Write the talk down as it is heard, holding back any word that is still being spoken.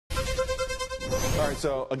All right,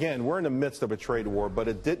 so again, we're in the midst of a trade war, but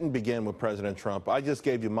it didn't begin with President Trump. I just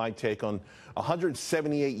gave you my take on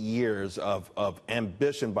 178 years of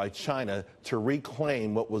ambition by China to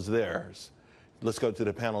reclaim what was theirs. Let's go to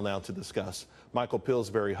the panel now to discuss. Michael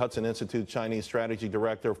Pillsbury, Hudson Institute Chinese Strategy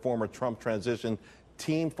Director, former Trump transition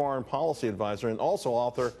team foreign policy advisor, and also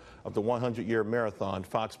author of the 100-Year Marathon.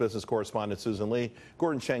 Fox Business correspondent Susan Lee.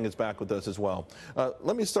 Gordon Chang is back with us as well.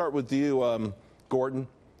 Let me start with you, Gordon.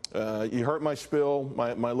 You heard my spiel,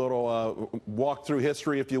 my little walk through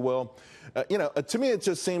history, if you will. To me, it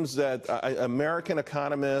just seems that American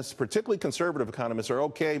economists, particularly conservative economists, are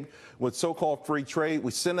okay with so-called free trade.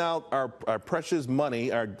 We send out our precious money,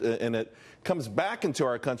 and it comes back into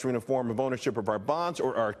our country in the form of ownership of our bonds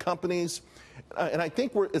or our companies. And I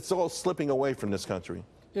think it's all slipping away from this country.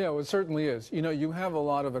 Yeah, well, it certainly is. You have a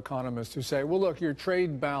lot of economists who say, well, look, your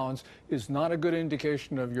trade balance is not a good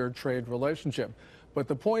indication of your trade relationship. But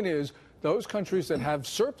the point is, those countries that have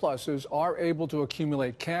surpluses are able to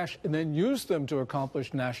accumulate cash and then use them to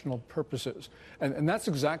accomplish national purposes. And that's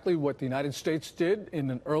exactly what the United States did in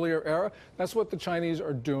an earlier era. That's what the Chinese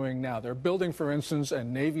are doing now. They're building, for instance, a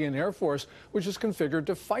Navy and Air Force which is configured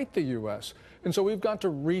to fight the U.S. And so we've got to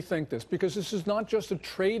rethink this, because this is not just a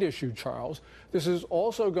trade issue, Charles. This is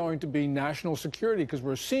also going to be national security, because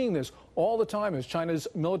we're seeing this all the time as China's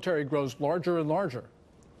military grows larger and larger.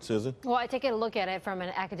 Susan? Well, I take a look at it from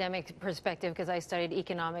an academic perspective because I studied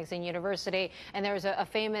economics in university, and there was a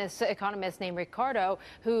famous economist named Ricardo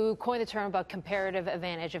who coined the term about comparative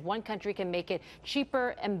advantage. If one country can make it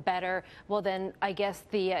cheaper and better, well, then I guess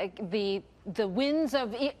the wins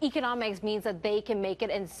of economics means that they can make it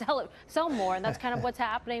and sell more, and that's kind of what's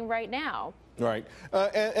happening right now. Right.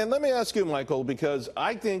 And let me ask you, Michael, because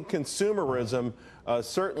I think consumerism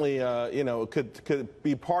certainly, could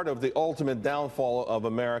be part of the ultimate downfall of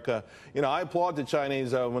America. I applaud the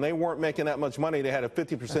Chinese. When they weren't making that much money, they had a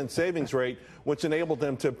 50% savings rate, which enabled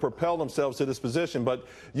them to propel themselves to this position. But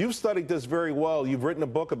you've studied this very well. You've written a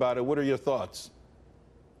book about it. What are your thoughts?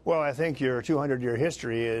 Well, I think your 200-year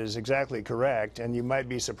history is exactly correct, and you might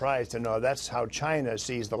be surprised to know that's how China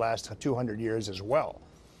sees the last 200 years as well.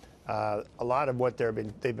 A lot of what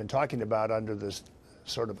they've been talking about under this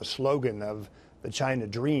sort of a slogan of the China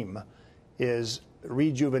Dream is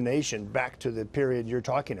rejuvenation back to the period you're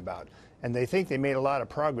talking about. And they think they made a lot of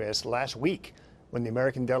progress last week when the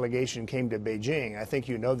American delegation came to Beijing. I think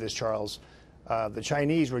you know this, Charles. The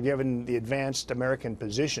Chinese were given the advanced American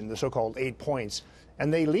position, the so-called 8 points,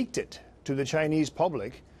 and they leaked it to the Chinese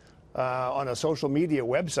public on a social media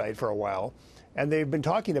website for a while. And they've been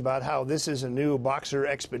talking about how this is a new Boxer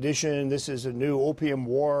expedition, this is a new opium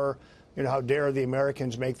war, how dare the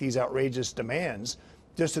Americans make these outrageous demands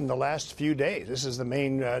just in the last few days. This is the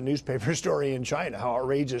main newspaper story in China, how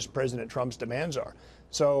outrageous President Trump's demands are.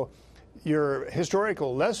 So your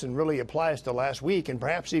historical lesson really applies to last week and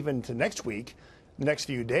perhaps even to next week, the next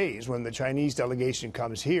few days, when the Chinese delegation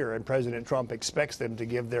comes here and President Trump expects them to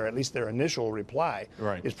give at least their initial reply.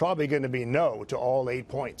 Right. It's probably going to be no to all 8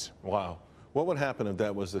 points. Wow. What would happen if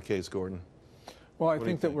that was the case, Gordon? Well, I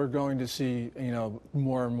think that we're going to see,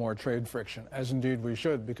 more and more trade friction, as indeed we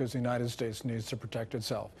should, because the United States needs to protect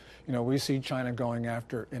itself. We see China going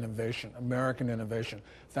after innovation, American innovation.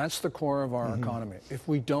 That's the core of our economy. If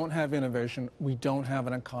we don't have innovation, we don't have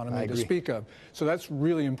an economy to speak of. So that's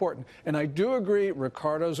really important. And I do agree,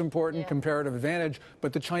 Ricardo's important, comparative advantage,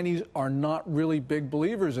 but the Chinese are not really big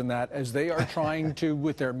believers in that, as they are trying to,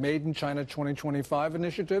 with their Made in China 2025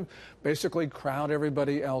 initiative, basically crowd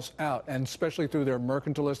everybody else out, and especially through their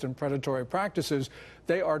mercantilist and predatory practices,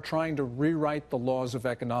 they are trying to rewrite the laws of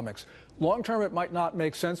economics. Long term, it might not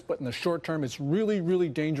make sense, but in the short term, it's really, really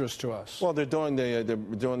dangerous to us. Well, they're doing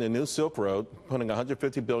the new Silk Road, putting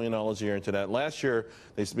 $150 billion a year into that. Last year,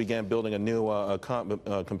 they began building a new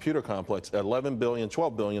computer complex, $11 billion,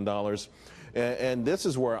 $12 billion. And this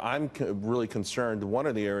is where I'm really concerned, one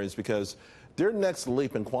of the areas, because their next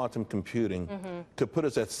leap in quantum computing could put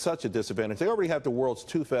us at such a disadvantage. They already have the world's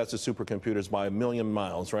 2 fastest supercomputers by 1,000,000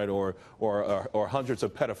 miles, right, or hundreds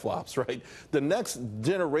of petaflops, right? The next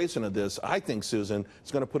generation of this, I think, Susan,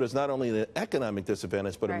 is going to put us not only at an economic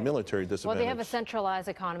disadvantage, but a military disadvantage. Well, they have a centralized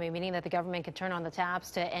economy, meaning that the government can turn on the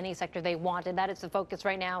taps to any sector they want, and that is the focus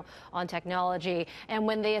right now on technology. And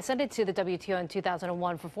when they ascended to the WTO in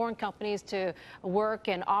 2001, for foreign companies to work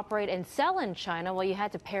and operate and sell in China, well, you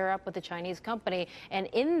had to pair up with the Chinese company. And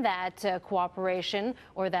in that cooperation,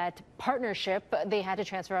 or that partnership, they had to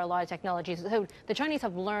transfer a lot of technologies. So the Chinese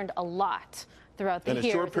have learned a lot throughout the in a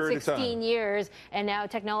years, short period of time. 16 years, and now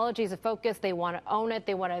technology is a focus. They want to own it,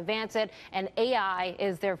 they want to advance it, and AI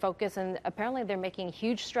is their focus, and apparently they're making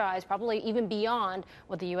huge strides, probably even beyond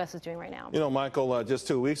what the U.S. is doing right now. You know, Michael, just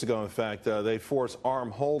 2 weeks ago, in fact, they forced ARM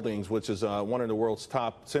Holdings, which is one of the world's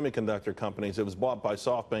top semiconductor companies. It was bought by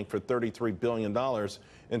SoftBank for $33 billion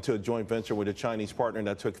into a joint venture with a Chinese partner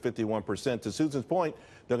that took 51%. To Susan's point,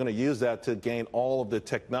 they're going to use that to gain all of the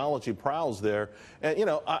technology prowess there. And, you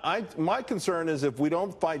know, my concern is if we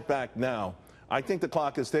don't fight back now, I think the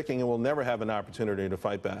clock is ticking and we'll never have an opportunity to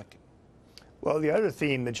fight back. Well, the other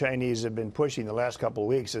theme the Chinese have been pushing the last couple of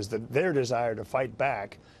weeks is that their desire to fight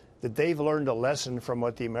back, that they've learned a lesson from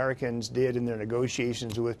what the Americans did in their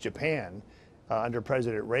negotiations with Japan under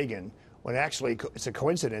President Reagan, when actually it's a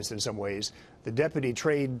coincidence in some ways. The deputy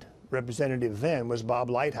trade representative then was Bob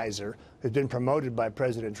Lighthizer, who's been promoted by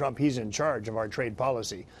President Trump. He's in charge of our trade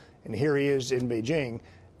policy. And here he is in Beijing.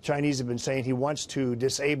 Chinese have been saying he wants to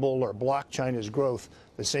disable or block China's growth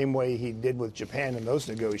the same way he did with Japan in those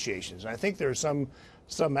negotiations. And I think there's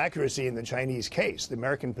some accuracy in the Chinese case. The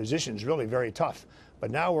American position is really very tough. But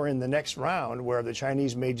now we're in the next round where the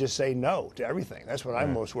Chinese may just say no to everything. That's what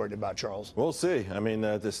I'm most worried about, Charles. We'll see. I mean,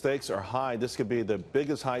 the stakes are high. This could be the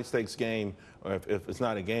biggest high-stakes game, or if it's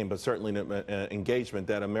not a game, but certainly an engagement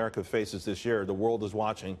that America faces this year. The world is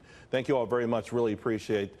watching. Thank you all very much. Really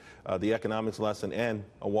appreciate the economics lesson and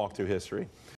a walk through history.